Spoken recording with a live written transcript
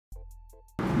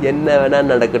என்ன வேணா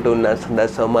நடக்கட்டும் நான்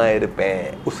சந்தோஷமா இருப்பேன்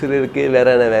உசிருக்கு வேற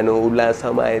என்ன வேணும்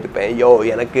உல்லாசமா இருப்பேன் யோ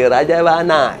எனக்கு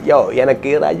ராஜாவானா யோ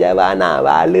எனக்கு ராஜாவானா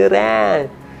வாழுறேன்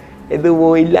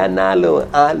எதுவும் இல்லைனாலும்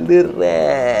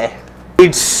ஆளுறேன்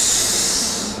it's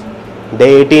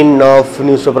day 18 of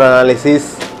newspaper analysis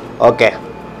okay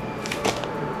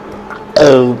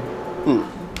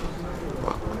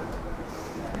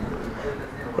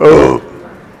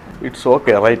it's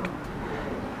okay right.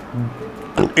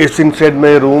 It's inside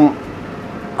my room.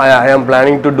 I am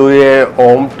planning to do a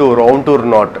home tour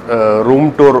not room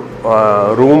tour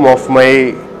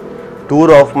tour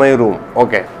of my room.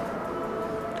 Okay,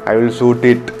 I will shoot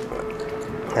it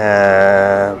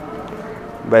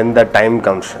when the time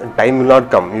comes. Time will not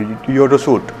come. You have to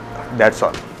shoot. That's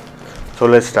all. So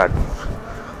let's start.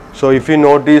 So if you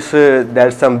notice,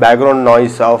 there's some background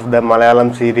noise of the Malayalam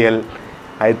serial.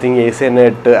 I think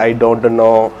ASNet. I don't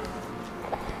know.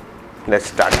 Let's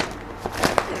start.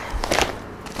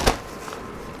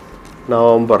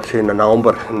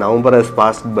 November has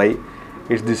passed by.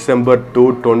 It's December 2,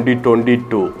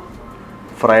 2022.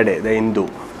 Friday, the Hindu.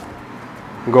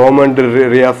 Government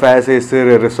reaffairs is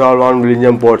resolve on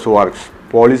Vizhinjam Port's works.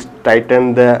 Police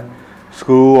tightened the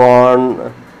screw on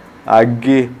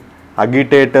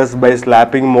agitators by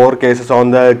slapping more cases on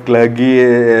the clergy,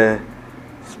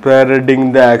 spearheading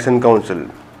the Action Council.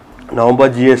 November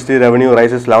GST revenue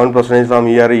rises 11%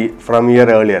 from year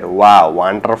earlier. Wow,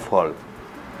 wonderful.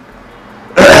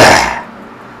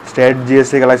 State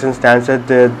GST collection stands at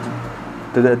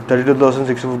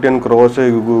 32,615 crores.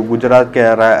 Gujarat,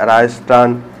 Rajasthan,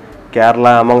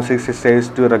 Kerala among 6 states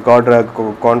to record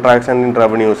contraction in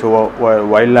revenues,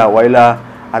 while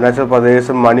Arunachal Pradesh,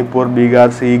 Manipur, Bihar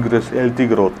see healthy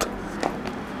growth.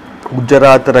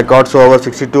 Gujarat records over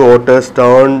 62 voters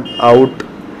turned out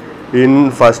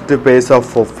in first phase of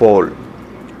poll.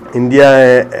 India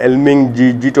helming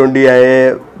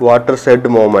G20IA watershed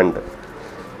moment.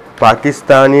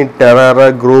 Pakistani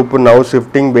terror group now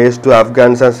shifting base to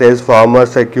Afghanistan, says former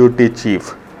security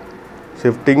chief.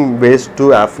 Shifting base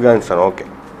to Afghanistan, okay.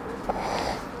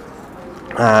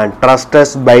 Trust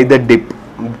us by the dip.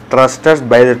 Trust us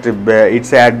by the trip.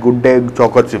 It's at Good Day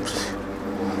Choco Chips.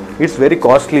 It's very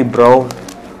costly, bro.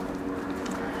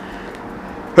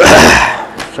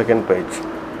 Second page.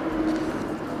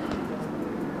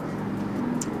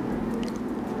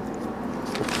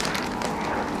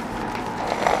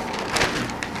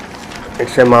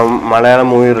 It's a Malayalam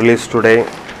movie released today.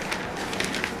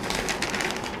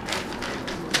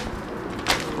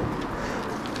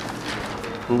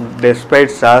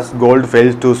 Despite stars, gold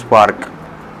fails to spark.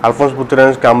 Alphonse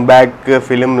Putran's comeback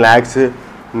film lacks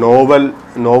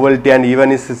novelty and even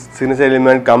his sinister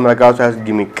element come across as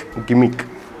gimmick.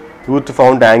 Youth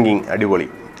found hanging. Adivoli.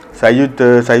 Sayud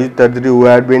 33, who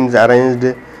had been arranged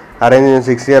in a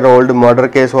 6-year-old murder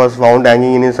case, was found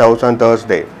hanging in his house on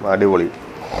Thursday. Adivoli.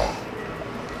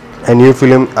 A new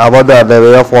film, Avatar: The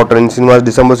Way of Water, in cinemas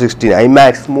December 16.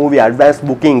 IMAX movie advance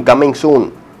booking coming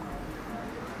soon.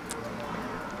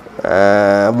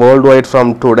 Worldwide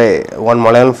from today. One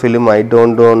Malayalam film, I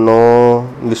don't know.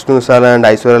 Vishnu Sala and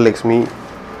Aishwarya Lakshmi.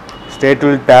 State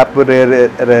will tap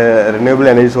renewable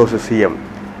energy sources. CM.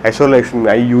 Aishwarya Lakshmi,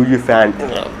 I huge fan.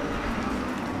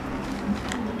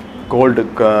 Cool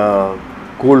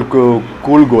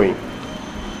going.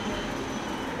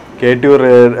 K2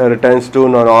 returns to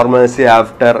normalcy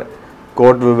after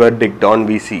court verdict on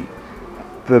VC.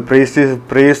 Priest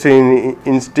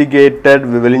instigated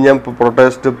Vizhinjam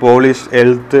protest. Police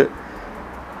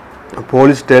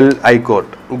tell High Court.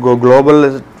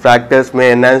 Global factors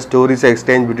may enhance tourist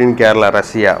exchange between Kerala,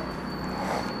 Russia.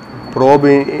 Probe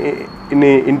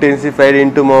intensified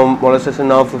into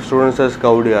molestation of students at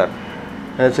Kaudiar.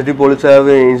 City police have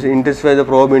intensified the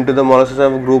probe into the molestation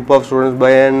of a group of students by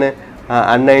an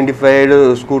unidentified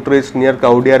scooterist near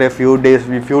Kaudiar a few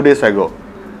days ago.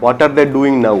 What are they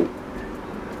doing now?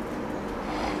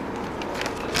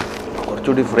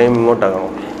 Frame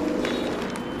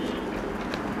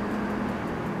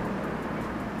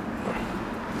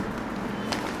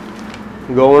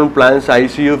Government plans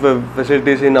ICU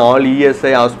facilities in all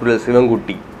ESI hospitals.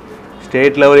 Sivangutti.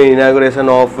 State level inauguration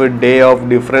of a day of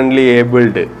differently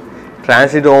abled.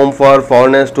 Transit home for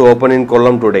foreigners to open in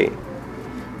Kollam today.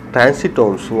 Transit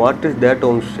homes. What is that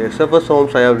homes? SFS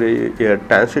homes I have here.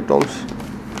 Transit homes.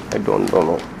 I don't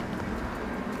know.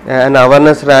 An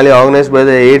awareness rally organized by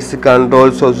the AIDS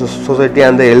Control Society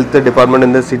and the Health Department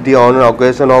in the city on an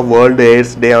occasion of World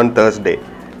AIDS Day on Thursday.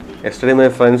 Yesterday my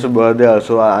friend's birthday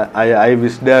also. I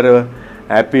wished her a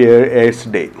happy AIDS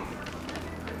Day.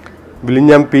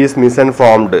 Vizhinjam Peace Mission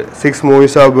formed. 6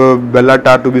 movies of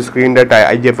Bellatar to be screened at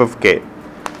IGFFK.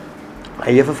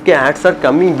 IFFK ads are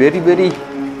coming very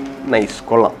nice.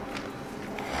 Kolla.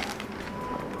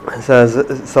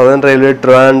 Southern Railway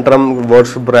Trivandrum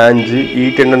Works Branch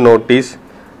E-tender notice.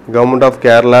 Government of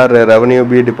Kerala Revenue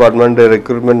B Department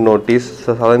recruitment notice.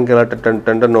 Southern Kerala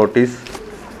tender notice.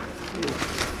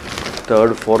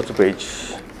 Third, fourth page.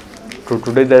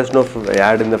 Today there is no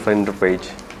ad in the front page.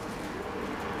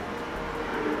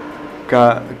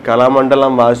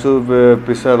 Kalamandalam Vasu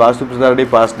Pisadadi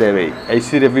passed away.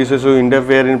 IC refuses to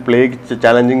interfere in plague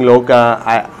challenging Loka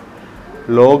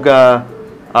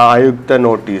Ayukta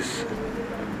notice.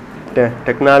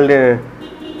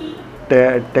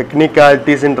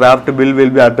 Technicalities in draft bill will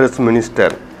be addressed minister.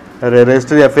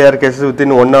 Register FIR cases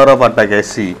within 1 hour of attack.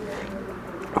 SC.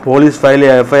 Police file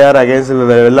a FIR against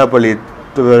Vellapalli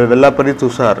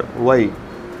Tushar. Why?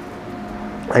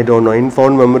 I don't know.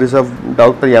 Infound memories of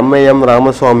Dr. M.A.M.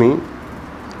 Ramaswamy,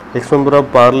 ex-member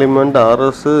of Parliament,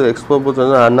 RS, ex-member of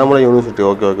Annamala University.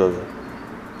 Okay.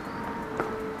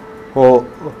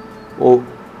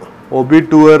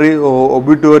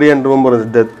 Obituary and remembrance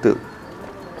death.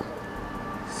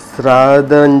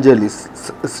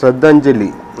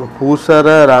 Shraddhanjali.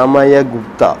 Husara Ramaya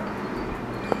Gupta.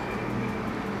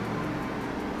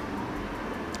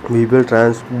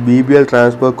 BBL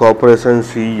Transport Corporation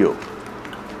CEO.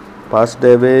 Passed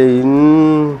away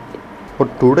in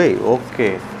today.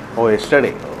 Okay.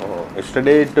 Yesterday.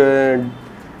 Yesterday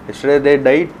they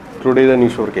died. Today the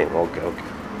news came. Okay.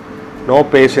 No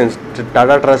patients.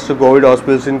 Tata Trust COVID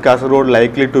hospitals in Kasaragod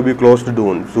likely to be closed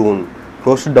soon.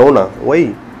 Closed down.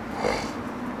 Why?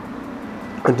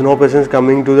 With no patients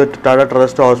coming to the Tata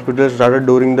Trust hospital started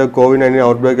during the COVID-19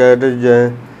 outbreak at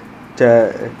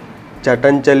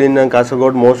Chatanchal in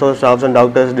Kasaragod. Most of the staffs and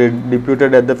doctors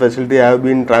deputed at the facility have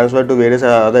been transferred to various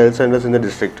other health centers in the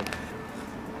district.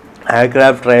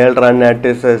 Aircraft trial run at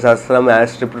Sasram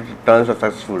as turned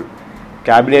successful.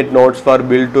 Cabinet notes for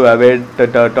bill to await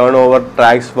turnover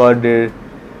tracks for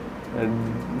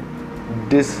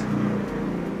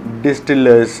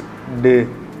distilleries.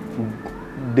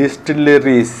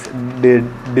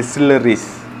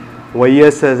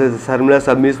 YS Sarmila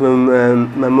submits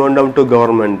memorandum to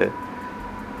government.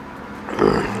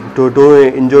 To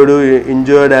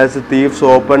injured as thieves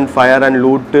open fire and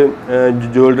loot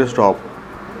jewelry shop.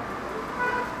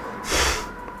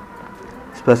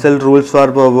 Special rules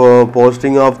for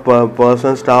posting of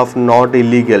person staff not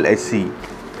illegal. SC.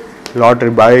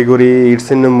 Lottery Baiguri. It's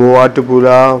in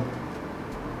Muvatupura.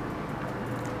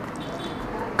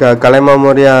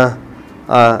 Kalamamoria.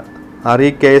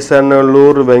 Ari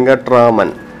Kesanallur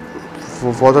Vengatraman.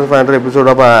 4500 episode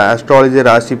of astrology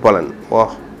Rasi Palan.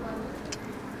 Wow.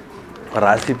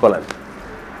 Rasi Palan.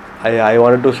 I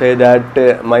wanted to say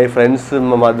that my friend's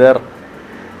mother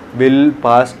will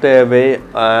pass away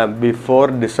before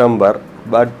December,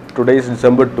 but today is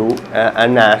December 2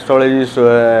 and astrologist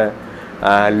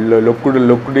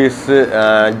looked this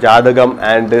Jadagam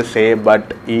and say,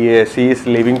 but she is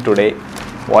leaving today.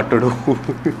 What to do?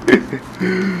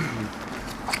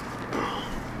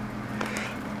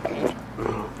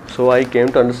 So I came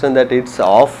to understand that it's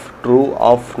off true,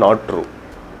 off not true.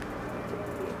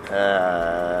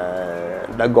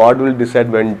 The God will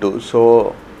decide when to.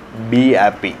 So be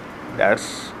happy.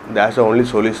 That's the only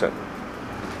solution.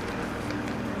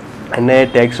 NIA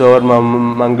takes over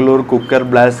Mangalore cooker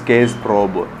blast case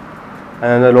probe.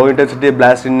 And the low intensity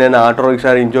blast in an auto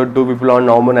rickshaw injured 2 people on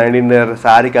November 19.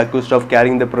 Sarik accused of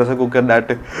carrying the pressure cooker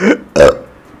that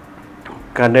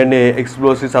contained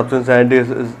explosive substance and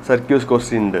circuits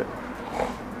questioned.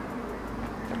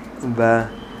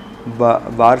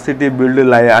 Varsity build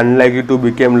unlikely to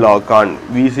become law. Con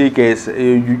VC case.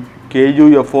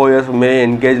 KUFOS may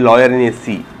engage lawyer in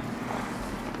SC.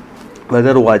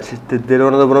 Weather watch.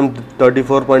 Thiruvananthapuram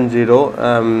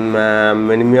 34.0,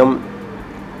 minimum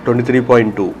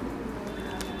 23.2.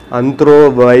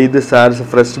 Antro Vaid SARS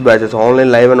fresh batches.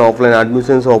 Online, live and offline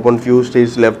admissions open. Few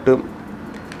states left.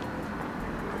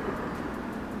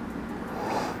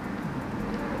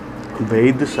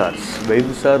 Vaid SARS. Vaid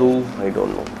SAR who? I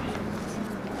don't know.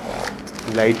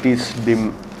 Light is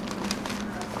dim.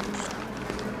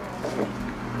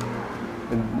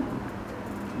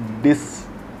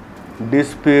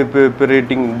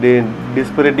 Dispiriting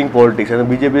politics, and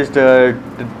BJP is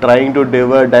trying to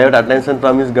divert attention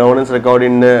from his governance record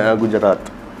in Gujarat.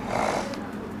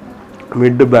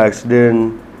 Mid-backs,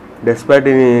 then despite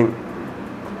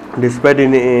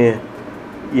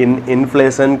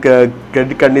inflation,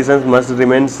 credit conditions must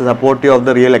remain supportive of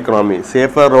the real economy.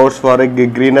 Safer roads for a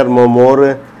greener,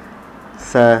 more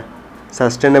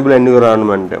sustainable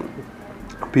environment.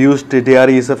 Piyush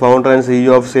Titiari is the founder and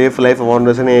CEO of Safe Life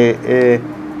Foundation, a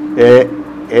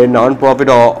a non-profit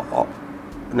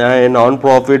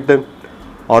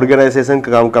organization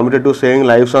committed to saving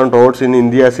lives on roads in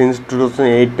India since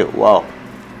 2008. Wow.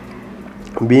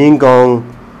 Being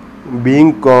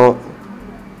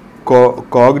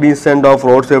cognizant of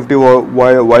road safety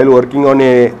while working on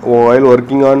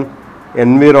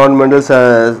environmental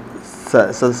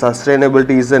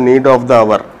sustainability is a need of the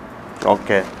hour.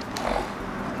 Okay.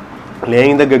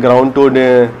 Laying the ground to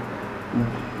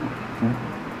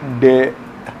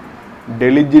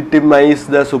delegitimize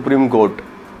the Supreme Court.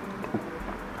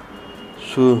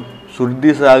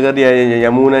 Surdhi Sagar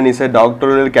Yamunan is a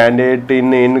doctoral candidate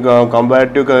in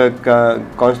comparative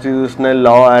constitutional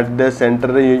law at the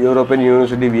Central European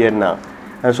University, Vienna.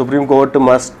 And Supreme Court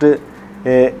must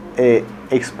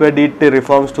expedite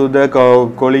reforms to the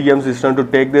collegium system to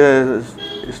take the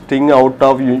sting out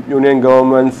of union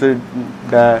government's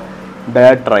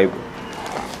diatribe,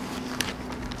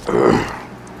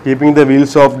 keeping the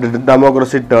wheels of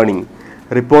democracy turning.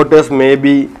 Reporters may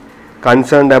be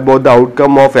concerned about the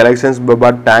outcome of elections,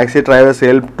 but taxi drivers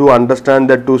help to understand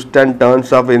the twists and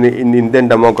turns of in Indian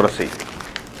democracy.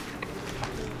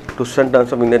 Twists and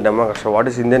turns of Indian democracy. What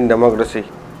is Indian democracy?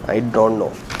 I don't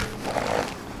know.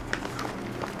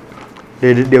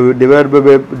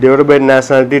 Divided by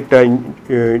nationality,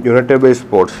 united by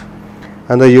sports.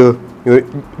 And the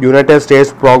United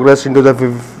States progressed into the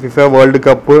FIFA World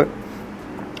Cup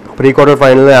pre-quarter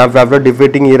final after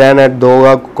defeating Iran at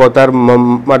Doha, Qatar,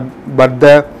 but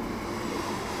the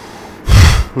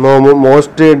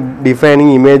most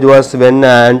defining image was when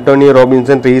Anthony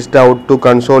Robinson reached out to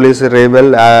console his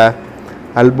rival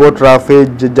Albot Rafi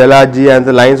Jalaji, and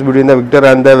the lines between the victor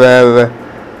and the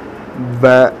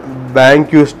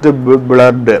vanquished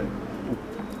blood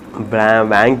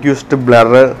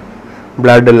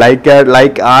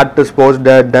like art sports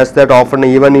does that often,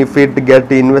 even if it gets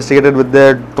investigated with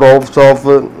the tropes of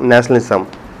nationalism.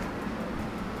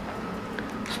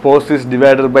 Sports is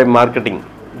divided by marketing.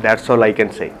 That's all I can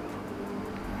say.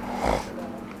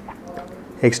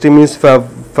 Extremists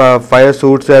fire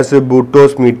suits as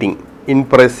Bhutto's meeting in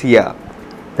Persia.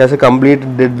 There's a complete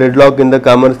deadlock in the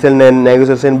commercial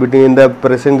negotiation between the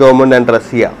Persian government and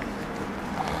Russia.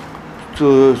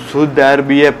 So, should there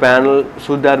be a panel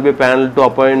to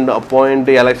appoint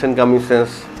the election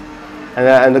commissions,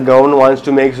 and the government wants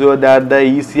to make sure that the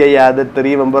ECI, the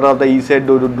 3 members of the ECI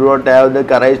do not have the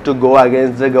courage to go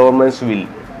against the government's will.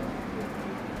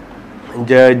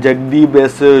 Jagdeep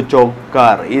S.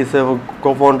 Chokar is a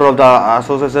co-founder of the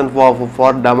Association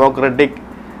for Democratic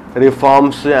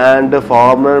Reforms and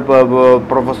former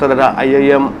professor at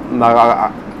IIM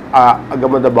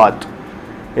Ahmedabad.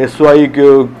 S.Y.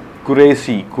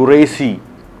 Qureshi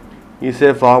is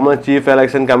a former Chief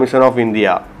Election Commissioner of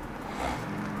India.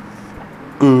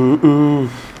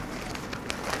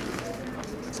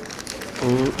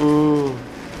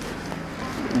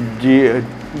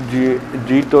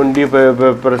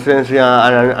 G20 presidency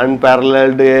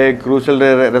unparalleled, a crucial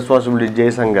responsibility.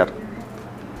 Jaysankar.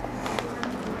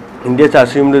 India has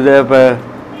assumed the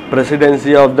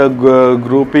presidency of the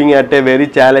grouping at a very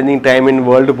challenging time in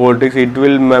world politics. It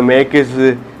will make its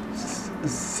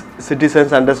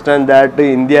citizens understand that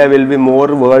India will be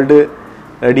more world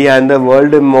ready and the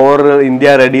world more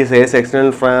India ready, says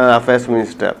External Affairs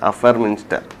Minister.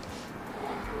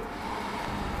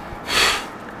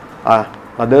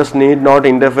 Others need not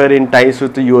interfere in ties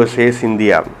with the US, says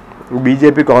India.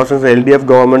 BJP cautions LDF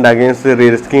government against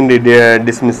risking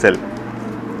dismissal.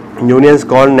 Unions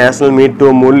call national meet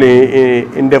to mull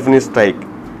indefinite strike.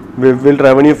 Will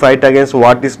revenue fight against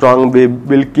what is strong?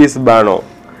 Bilkis Bano.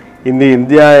 In the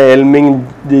India helming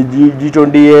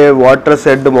G20 a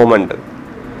watershed moment.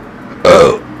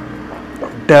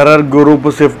 Terror group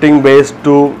shifting base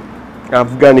to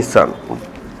Afghanistan.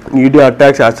 Media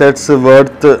attacks assets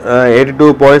worth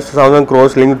 82.7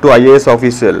 crores linked to IAS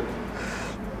official.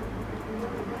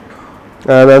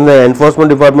 Then the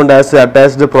enforcement department has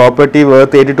attached the property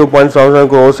worth 82.7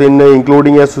 crores in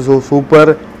including a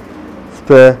super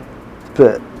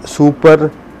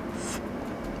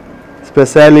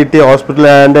specialty hospital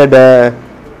and a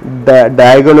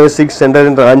diagnostic center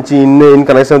in Ranchi in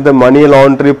connection with the money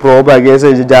laundering probe against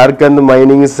Jharkhand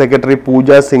Mining Secretary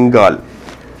Pooja Singhal.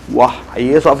 Wow,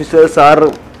 IAS officers are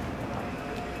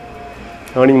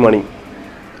earning money,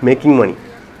 making money.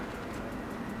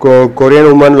 Korean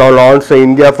woman launched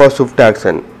India for swift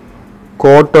action.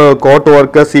 Court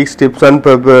worker seeks tips on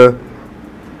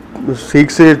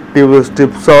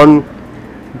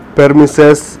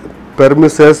premises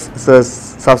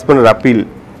suspended appeal.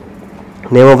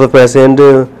 Name of the president,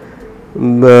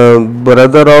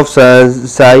 brother of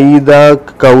Saida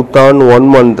Kautan, 1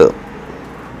 month.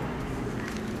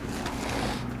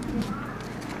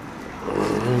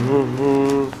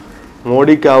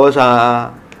 Modi covers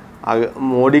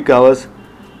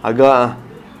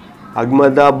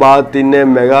Ahmedabad in a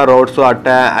mega road show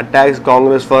attacks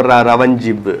Congress for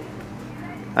Ravanjib.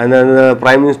 And then the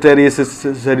Prime Minister is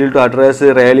scheduled to address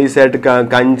rallies at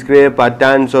Kanchre,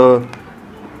 Patan,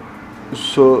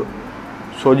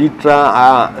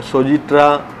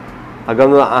 Sojitra,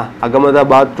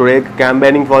 Ahmedabad today.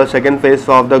 Campaigning for the second phase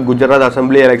of the Gujarat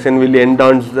Assembly election will end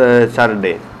on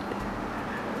Saturday.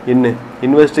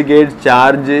 Investigate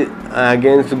charge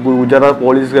against Gujarat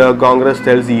Police Congress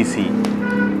tells EC.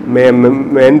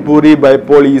 Mainpuri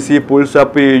bypole EC pulls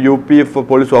up UP for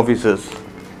police officers.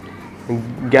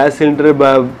 Gas cylinder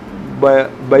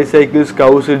bicycles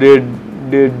cows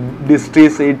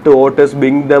distress it to voters,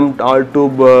 bring them all to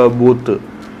booth.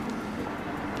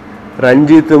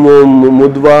 Ranjit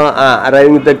Mudva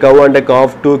arriving with a cow and a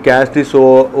calf to cast his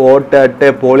vote at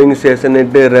a polling station at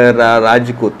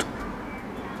Rajkot.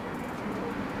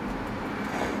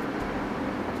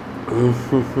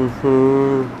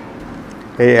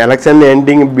 Election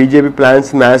ending, BJP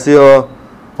plans massive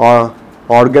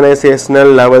organizational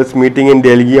levels meeting in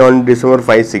Delhi on December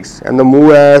 5-6, and the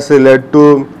move has led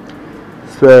to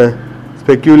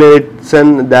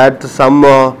speculation that some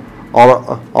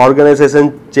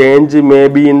organization change may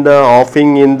be in the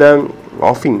offing in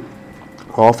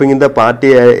the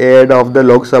party ahead of the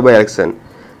Lok Sabha election.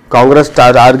 Congress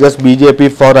targets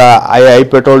BJP for high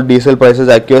petrol diesel prices,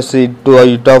 accused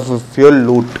it of fuel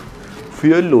loot,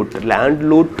 land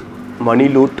loot, money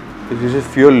loot. This is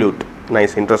fuel loot.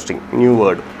 Nice, interesting, new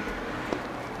word.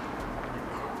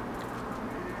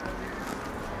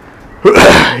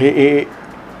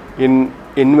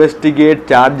 Investigate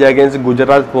charge against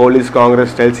Gujarat Police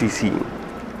Congress tells EC.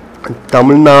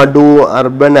 Tamil Nadu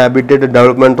Urban Habitat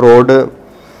Development Road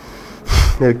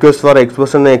request for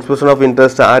expression of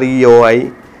interest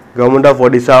REOI. Government of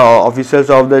Odisha, officials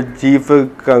of the Chief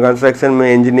Construction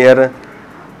Engineer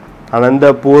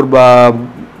Anandapur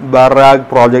Barrag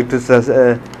Project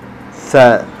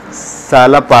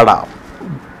Salapada.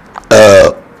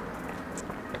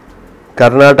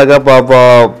 Karnataka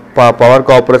Power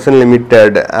Corporation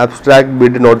Limited abstract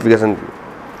bid notification.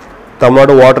 Tamil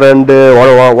Nadu Water and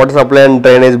Water Supply and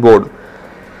Drainage Board.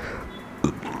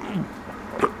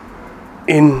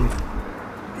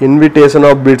 Invitation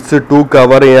of bids to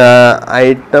cover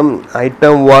item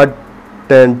what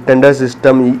tender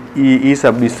system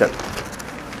e-submission.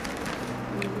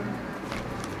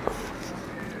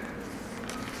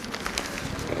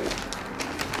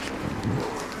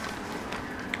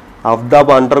 Afdab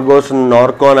undergoes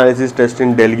narco analysis test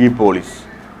in Delhi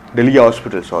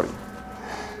hospital.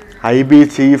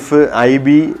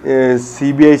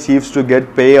 CBI chiefs to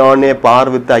get pay on a par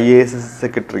with IAS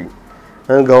secretary.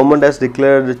 And government has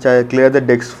cleared the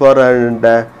decks for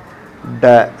the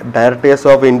Directors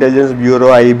of Intelligence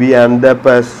Bureau IB and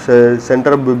the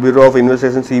Central Bureau of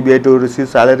Investigation CBI to receive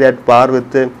salary at par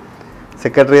with the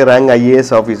secretary rank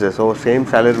IAS officers. So same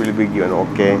salary will be given.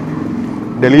 Okay.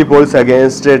 Delhi polls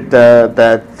against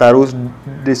Tharoor's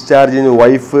discharge in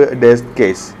wife death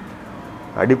case.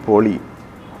 Adipoli.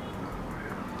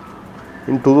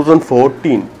 In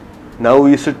 2014, now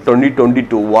is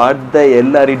 2022. What the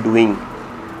hell are you doing?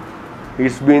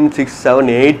 It's been 6, 7,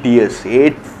 8 years.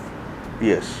 8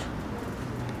 years.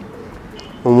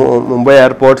 Mumbai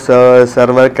airport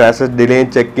server crashes, delaying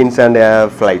check-ins and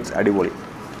flights. Adipoli.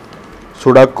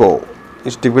 Sudako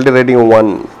is difficulty rating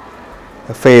 1.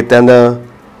 Faith and the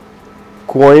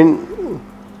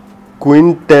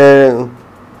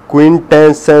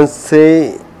quintessence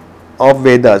of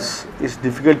Vedas is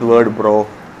difficult word, bro.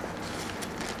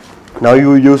 Now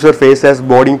you user face as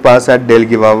boarding pass at Delhi,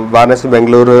 Varanasi,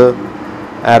 Bangalore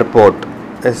airport.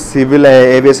 A civil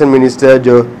aviation minister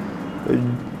Jyotir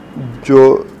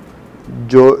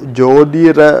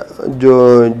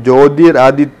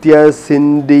Aditya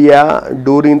Scindia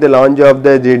during the launch of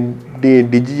the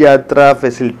Digiyatra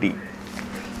facility.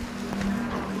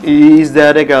 Is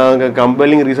there a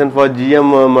compelling reason for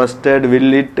GM mustard?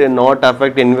 Will it not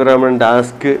affect environment?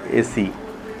 Ask SC.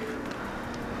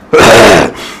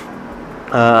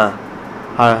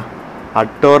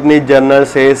 Attorney General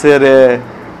says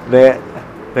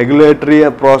regulatory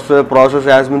process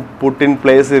has been put in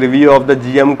place. A review of the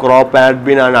GM crop had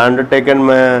been undertaken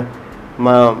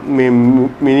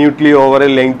minutely over a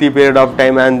lengthy period of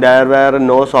time, and there were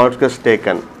no shortcuts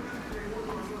taken.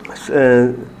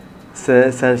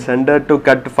 Sender to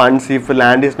cut funds if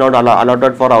land is not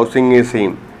allotted for housing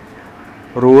scheme.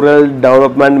 Rural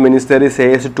Development Ministry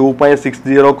says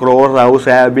 2.60 crore houses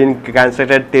have been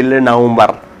constructed till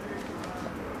November.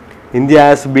 India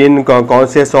has been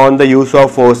conscious on the use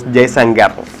of force.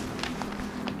 Jaisankar.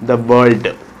 The world.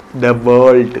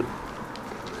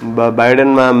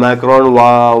 Biden Macron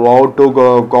vowed to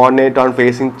coordinate on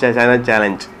facing China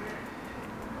challenge.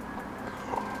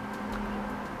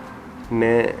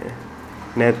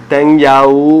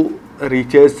 Netanyahu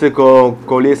reaches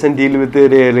coalition deal with the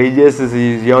religious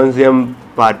Zionism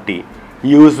party.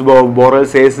 US Borrell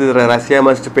says Russia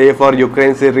must pay for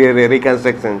Ukraine's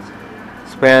reconstruction.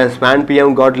 Span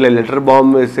PM got a letter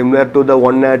bomb similar to the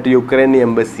one at Ukraine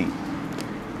embassy.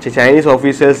 Chinese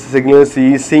officials signal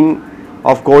easing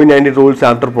of COVID-19 rules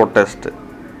after protest.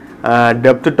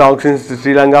 Depth talks in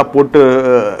Sri Lanka put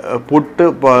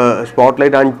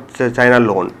spotlight on China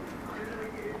loan.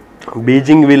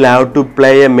 Beijing will have to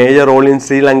play a major role in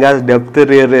Sri Lanka's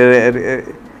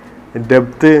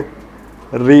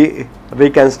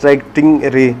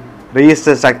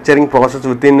restructuring process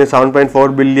within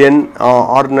 7.4 billion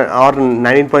or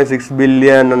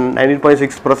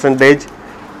 19.6%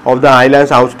 of the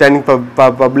island's outstanding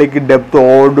public debt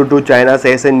owed to China,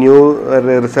 says a new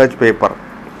research paper.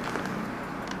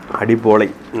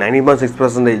 Adipoli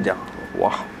 19.6%.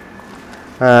 Wow.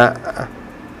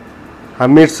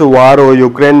 Amidst war,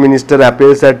 Ukraine minister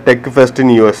appears at Tech Fest in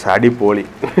US. Adipoli.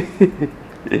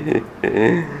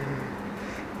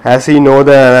 As we know,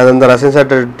 the Russians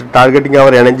are targeting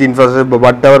our energy infrastructure,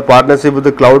 but our partnership with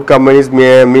the cloud companies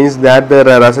means that the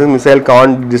Russian missile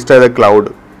can't destroy the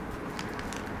cloud.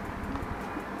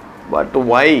 But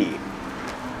why?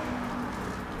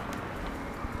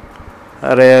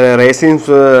 Racism's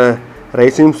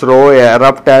row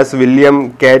erupt as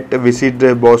William Kate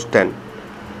visit Boston.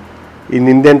 In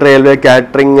Indian Railway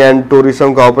Catering and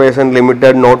Tourism Corporation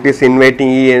Limited notice inviting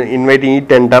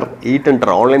e-tender,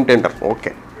 online tender.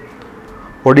 Okay.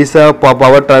 Odisha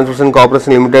Power Transmission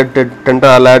Corporation Limited tender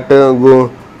alert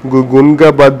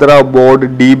Gungabhadra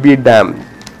Board DB Dam.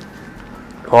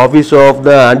 Office of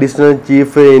the Additional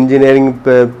Chief Engineering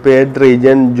Paid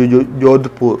Region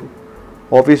Jodhpur.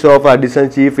 Office of Additional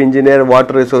Chief Engineer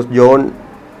Water Resource Zone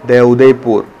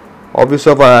Udaipur. Office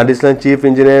of Additional Chief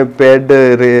Engineer Paid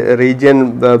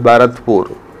Region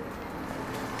Bharatpur.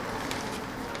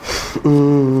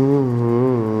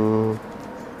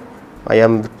 I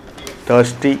am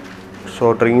thirsty,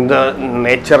 so drink the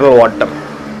natural water.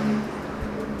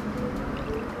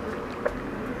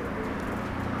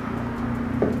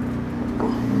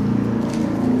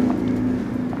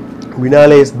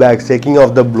 Biennale is back, shaking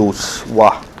of the blues.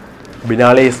 Wow,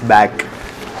 Biennale is back.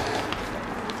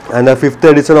 And the 5th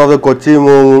edition of the Kochi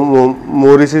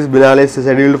Muziris Biennale is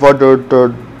scheduled for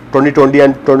 2020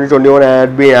 and 2021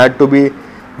 had to be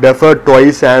deferred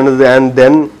twice and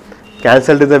then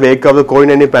cancelled in the wake of the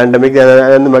COVID-19 pandemic.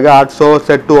 And the mega art show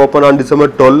set to open on December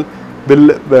 12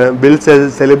 will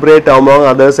celebrate among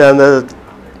others and the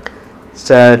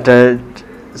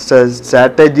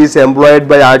strategies employed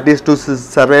by artists to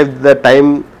survive the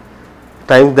time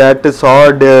that saw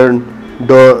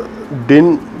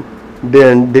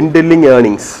dwindling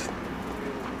earnings.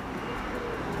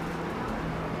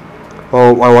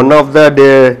 One of the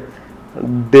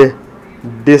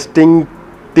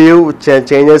distinctive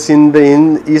changes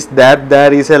is that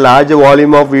there is a large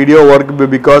volume of video work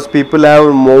because people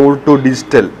have moved to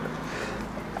digital.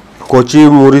 Kochi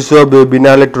Muziris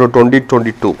Biennale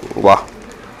 2022. Wow.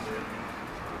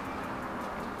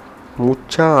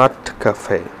 Mucha Art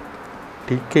Cafe,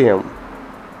 TKM.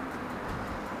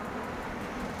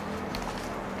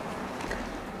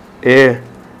 A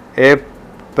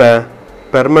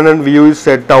permanent view is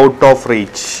set out of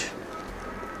reach.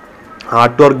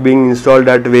 Artwork being installed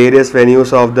at various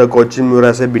venues of the Kochi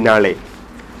Muziris Biennale.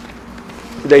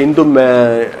 The Hindu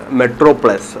Metro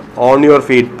Plus, On Your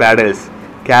Feet paddles.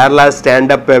 Kerala's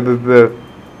stand-up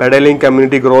paddling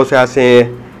community grows as a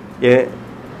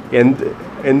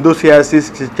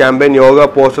enthusiastic champion yoga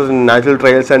posters, natural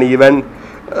trails, and even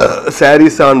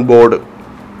saris on board.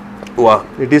 Wow.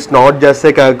 It is not just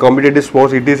a competitive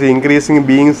sport, it is increasingly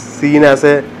being seen as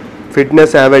a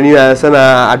fitness avenue, as an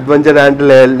adventure and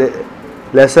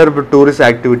lesser tourist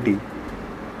activity.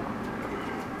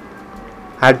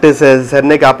 At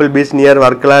Sernek Apple Beach near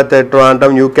Varkala, Toronto,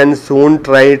 you can soon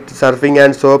try surfing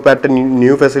and surf at a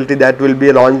new facility that will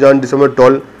be launched on December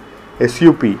 12.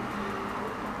 SUP.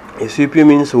 SUP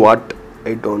means what?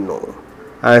 I don't know.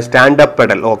 Stand-up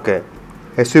paddle. Okay.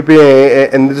 SUP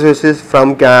enthusiasts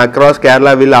from across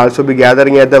Kerala will also be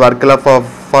gathering at the Varkala for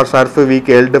Surf Week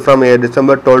held from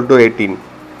December 12 to 18.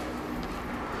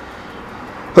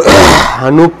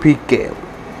 Anu PK.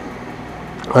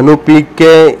 Anu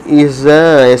PK is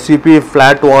a SUP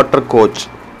flat water coach.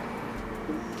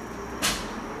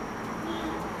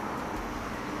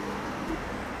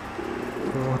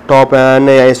 top, and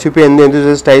SUP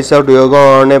enthusiast tries out yoga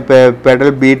on a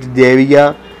pedal beat.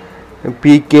 Devika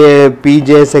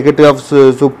PJ, secretary of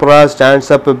Supra, stands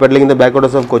up pedaling in the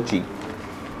backwaters of Kochi.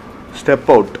 Step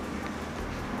out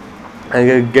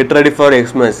and get ready for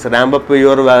Xmas. Ramp up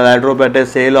your wardrobe at a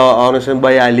sale organized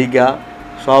by Aliga.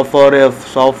 Shop for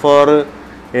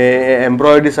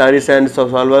embroidery sarees and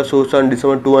salwar suits on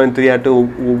December 2 and 3 at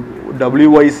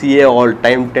WYCA all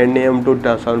time 10 a.m. to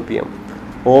 7 p.m.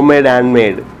 Homemade,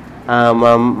 handmade.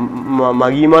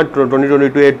 Magima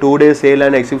 2022, a 2-day sale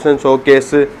and exhibition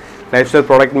showcase lifestyle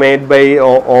product made by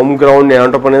home-grown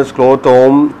entrepreneurs, cloth,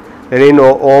 home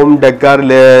decor,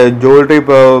 jewelry,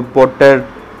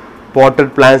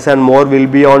 potted plants and more will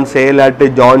be on sale at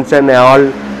Johnson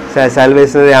Hall,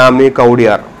 Salvation Army,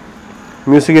 Kaudiar.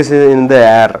 Music is in the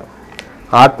air.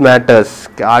 Art matters.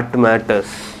 Art matters.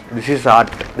 This is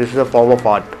art. This is a form of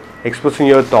art. Expressing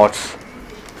your thoughts.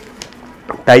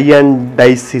 Tie and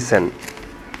dye season.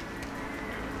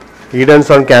 Eden's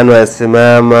on canvas.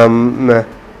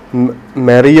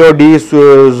 Mario de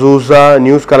Souza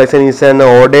news collection is an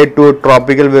ode to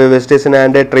tropical vegetation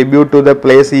and a tribute to the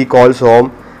place he calls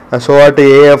home. So at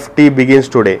AFT begins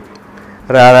today.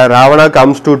 Ravana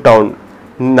comes to town.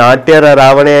 Natya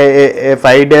Ravana, a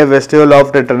 5-day festival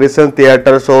of the traditional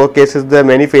theatre, showcases the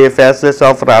many facets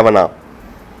of Ravana.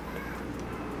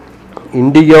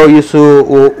 Indigo is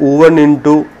woven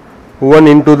into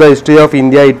the history of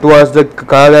India. It was the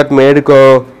color that made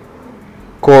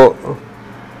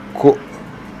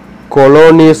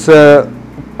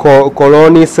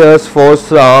colonizers forced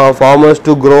farmers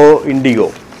to grow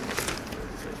indigo.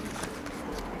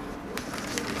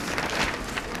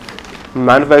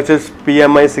 Manufacturers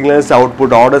PMI signals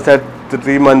output orders at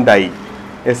 3-month high.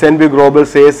 S&P Global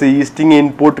says easing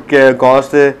input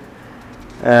cost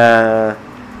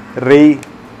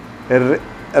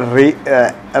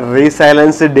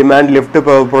resilience demand lift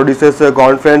producers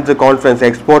confidence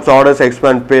exports orders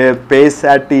expand pace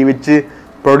at which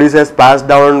producers pass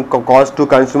down cost to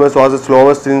consumers was the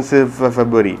slowest since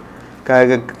February.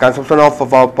 Consumption of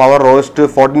power rose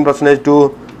 14%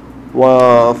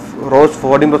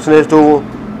 to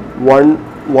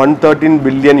 113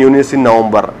 billion units in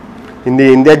November. In the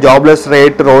India, jobless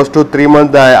rate rose to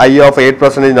 3-month high of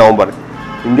 8% in November.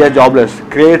 India jobless.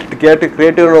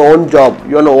 Create your own job,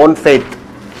 your own fate.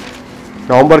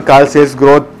 November car sales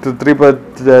growth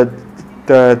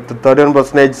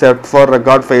 31% set for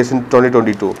record phase in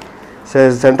 2022.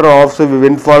 Central offs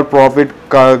windfall profit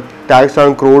tax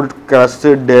on crude crushed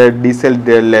diesel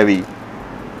levy.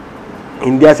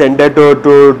 India entered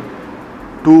to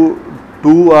 2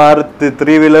 or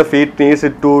 3-wheeler fleet needs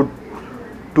to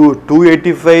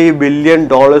 $285 billion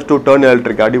to turn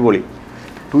electric. Adivoli.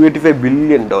 $285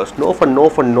 billion.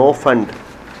 No fund.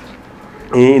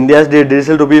 India's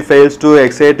digital rupee fails to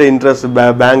excite interest,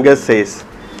 bankers says.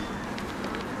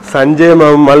 Sanjay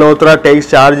Malhotra takes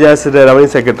charge as the Revenue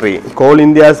Secretary. Coal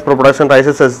India's production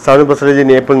rises 7%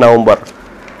 in April-November.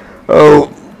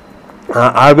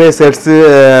 RBI sets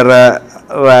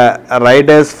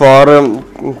riders for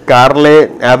Carley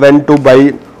Aven to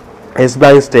buy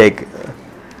S-Bank stake.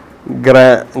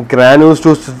 Granules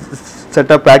to set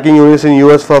up packing units in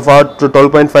US for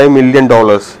 $12.5 million.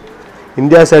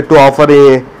 India said to offer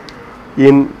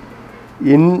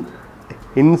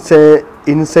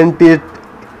incentives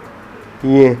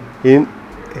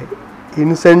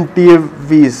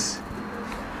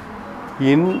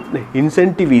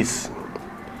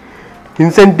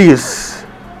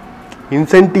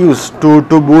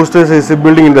to boost the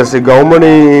building industry. Government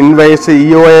invests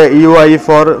EOI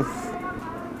for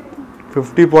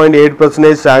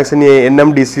 50.8% tax in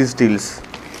NMDC steels.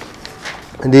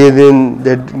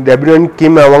 The debutant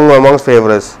Kim amongst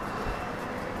favorites.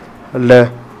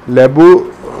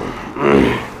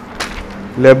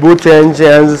 Lebu changed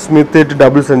hands Smith to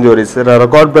double centuries.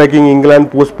 Record-breaking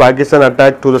England pushed Pakistan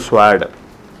attack to the sword.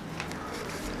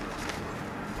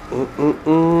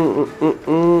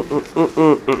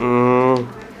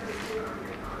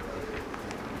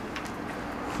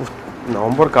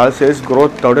 November car sales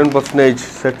growth 13%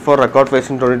 set for record phase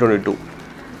in 2022.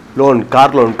 Car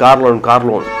loan.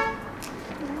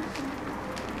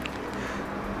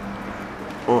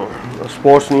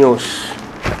 Sports news.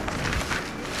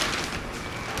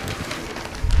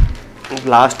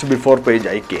 Last before page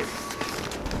I came.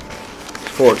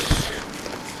 Sports.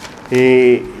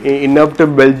 Inept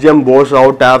Belgium bows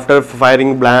out after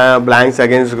firing blanks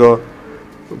against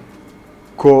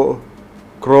Croatia.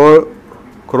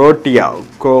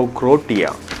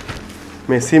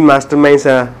 Messi masterminds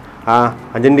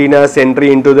Argentina's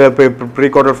entry into the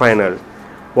pre-quarter final.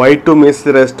 Why to miss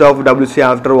the rest of WC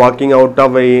after walking out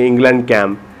of England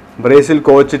camp? Brazil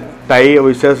coach Thai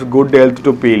wishes good health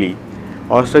to Pili.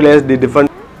 Australia's the defense.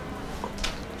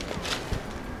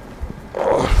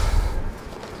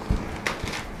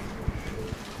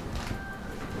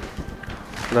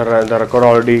 The record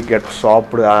already gets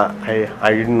stopped. I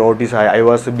didn't notice. I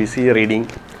was busy reading.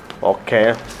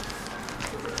 Okay.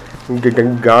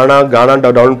 Ghana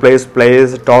downplays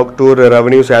players talk to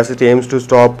revenues as it aims to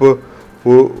stop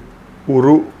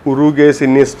Uruguay's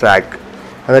in his track.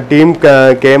 And the team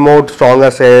came out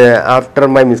stronger after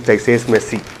my mistake, says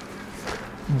Messi.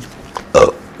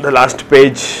 The last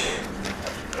page.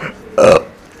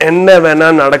 என்ன வேணா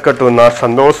நடக்கட்டும், நான்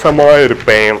சந்தோஷமா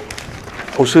இருப்பேன்.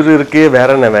 உசுறு இருக்கு, வேற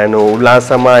என்ன வேணும்,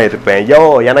 உல்லாசமா இருப்பேன். யோ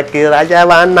எனக்கு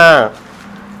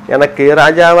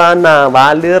ராஜாவானா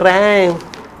வாழுறேன்.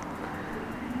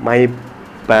 My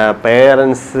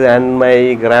parents and my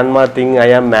grandma think I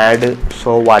am mad. So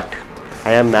what?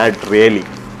 I am mad really.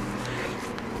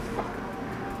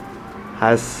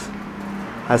 As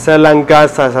Sri Lanka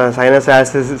signs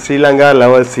as Sri Lanka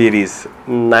level series.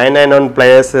 991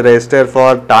 players registered for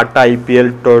Tata IPL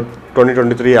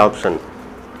 2023 auction.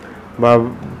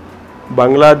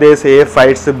 Bangladesh A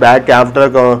fights back after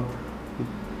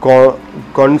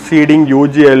conceding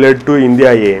huge lead to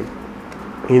India A.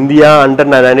 India under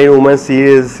 19 women's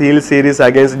series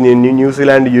against New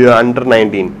Zealand under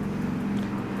 19.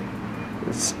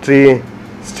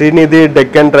 Srinidhi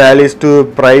Deccan rallies to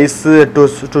prize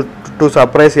to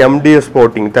surprise MD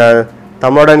Sporting.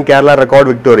 Tamil and Kerala record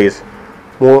victories.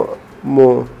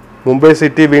 Mumbai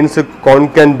City wins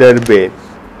Konkan Derby.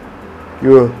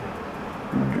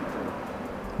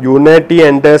 Unity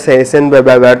enters Asian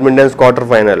Badminton's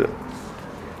quarter-final.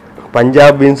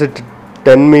 Punjab wins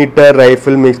 10-meter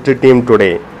rifle mixed team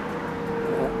today.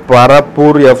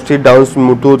 Parapur FC downs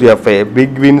Muthoot FA.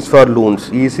 Big wins for Loons.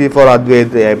 Easy for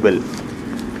Advait Abel.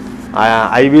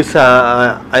 I wish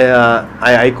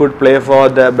I could play for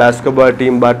the basketball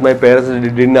team, but my parents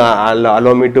didn't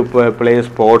allow me to play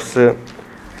sports.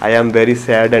 I am very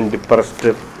sad and depressed.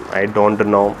 I don't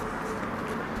know.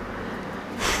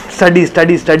 Study.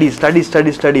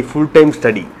 Full-time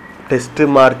study. Test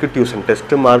mark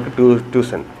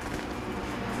tuition.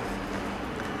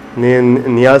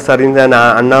 Nia Sarin and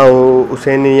Anna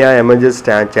Hussainiya emerges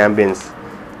champions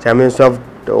of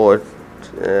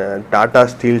Tata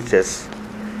Steel Chess.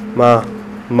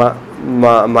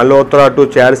 Malhotra to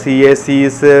chair CAC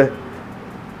is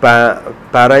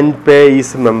Paranjpe is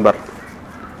member.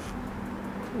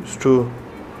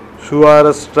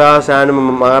 Suharashtra and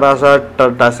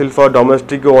Maharashtra tussle for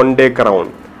domestic one-day crown.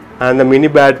 And the mini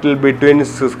battle between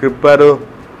skipper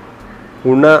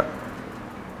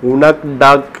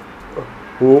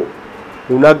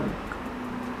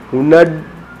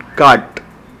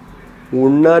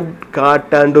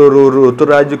Unadkat and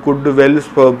Ruturaj could well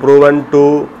proven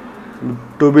to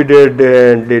be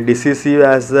decisive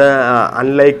as the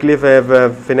unlikely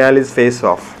finales face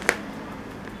off.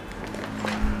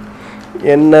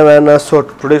 So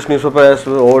today's newspaper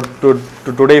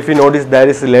today, if you notice, there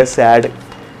is less ad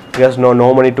because no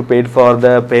money to pay for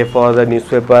the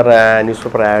newspaper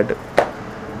ad.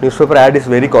 Newspaper ad is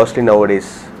very costly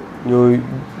nowadays.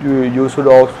 You should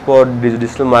opt for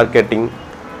digital marketing.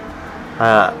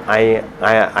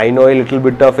 I know a little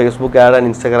bit of Facebook ad and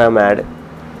Instagram ad.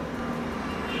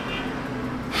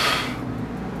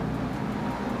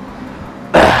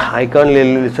 I can't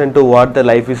listen to what the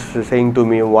life is saying to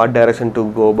me, what direction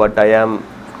to go, but I am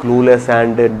clueless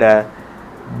and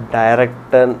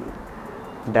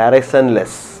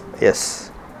directionless. Yes.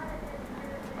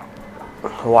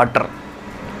 Water.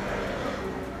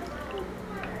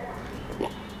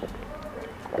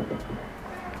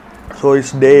 So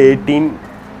it's day 18.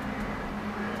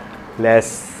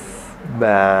 Let's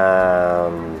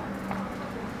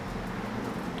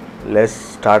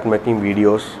start making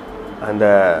videos. And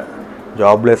the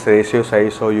jobless ratio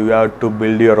size, so you have to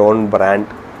build your own brand.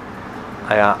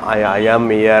 I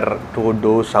am here to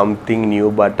do something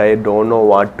new, but I don't know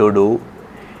what to do.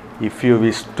 If you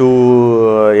wish to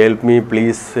help me,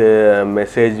 please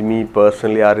message me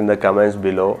personally or in the comments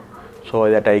below so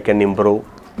that I can improve.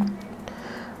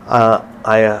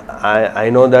 I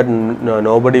know that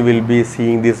nobody will be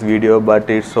seeing this video, but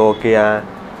it's okay.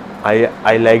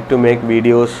 I like to make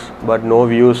videos, but no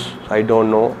views. I don't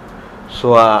know.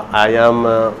 So I am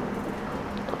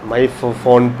my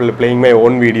phone playing my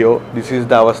own video. This is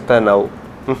the avastha now.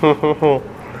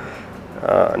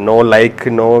 No like,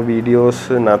 no videos,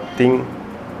 nothing.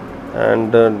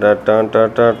 And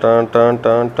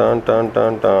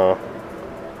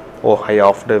oh, I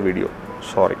off the video.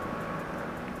 Sorry.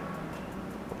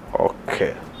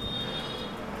 Okay.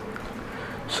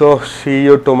 So see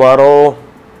you tomorrow.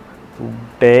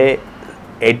 day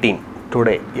 18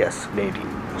 today. Yes, day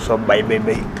 18. So bye.